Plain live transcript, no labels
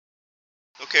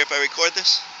Okay if I record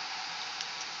this?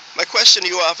 My question to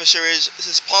you, officer, is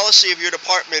this policy of your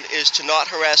department is to not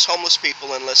harass homeless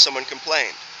people unless someone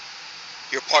complained.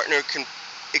 Your partner can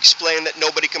explain that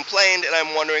nobody complained, and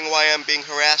I'm wondering why I'm being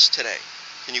harassed today.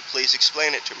 Can you please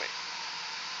explain it to me?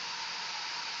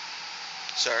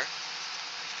 Sir,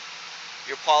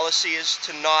 your policy is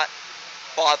to not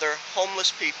bother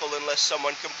homeless people unless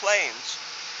someone complains.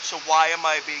 So why am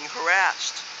I being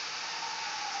harassed?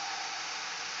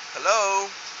 Hello?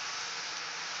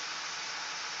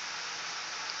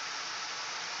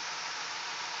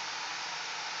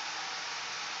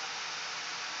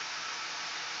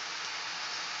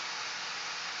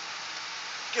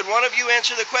 Can one of you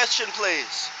answer the question,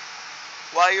 please?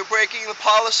 Why you're breaking the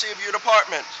policy of your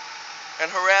department and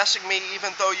harassing me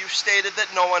even though you stated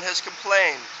that no one has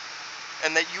complained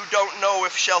and that you don't know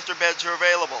if shelter beds are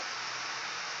available.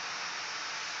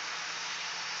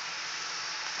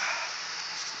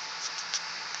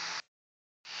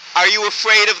 Are you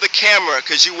afraid of the camera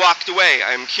because you walked away?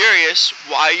 I'm curious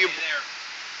why you're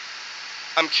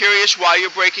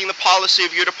breaking the policy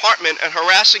of your department and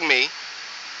harassing me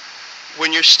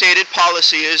when your stated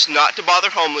policy is not to bother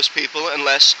homeless people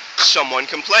unless someone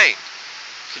complained.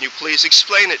 Can you please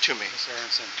explain it to me? Mr.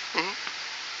 Aronson. Mm-hmm.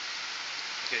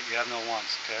 Okay, you have no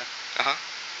wants, okay? Uh-huh.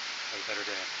 Have a better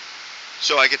day.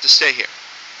 So I get to stay here?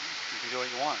 You can do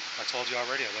what you want. I told you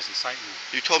already I wasn't citing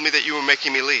you. You told me that you were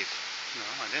making me leave. No,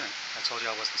 I didn't. I told you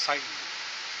I wasn't citing you.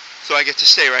 So I get to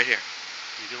stay right here?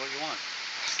 You do what you want.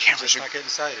 Cameras are not getting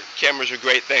cited. Cameras are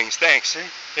great things. Thanks. See?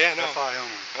 Yeah, no. FI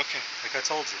only. Okay. Like I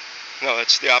told you. No,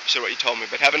 that's the opposite of what you told me,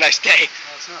 but have a nice day.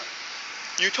 No, it's not.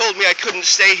 You told me I couldn't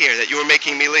stay here, that you were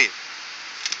making me leave.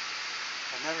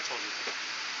 I've never told you that.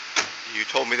 You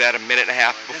told me that a minute and a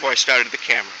half before I started the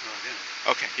camera. No, I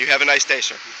didn't. Okay. You have a nice day,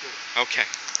 sir. You too. Okay.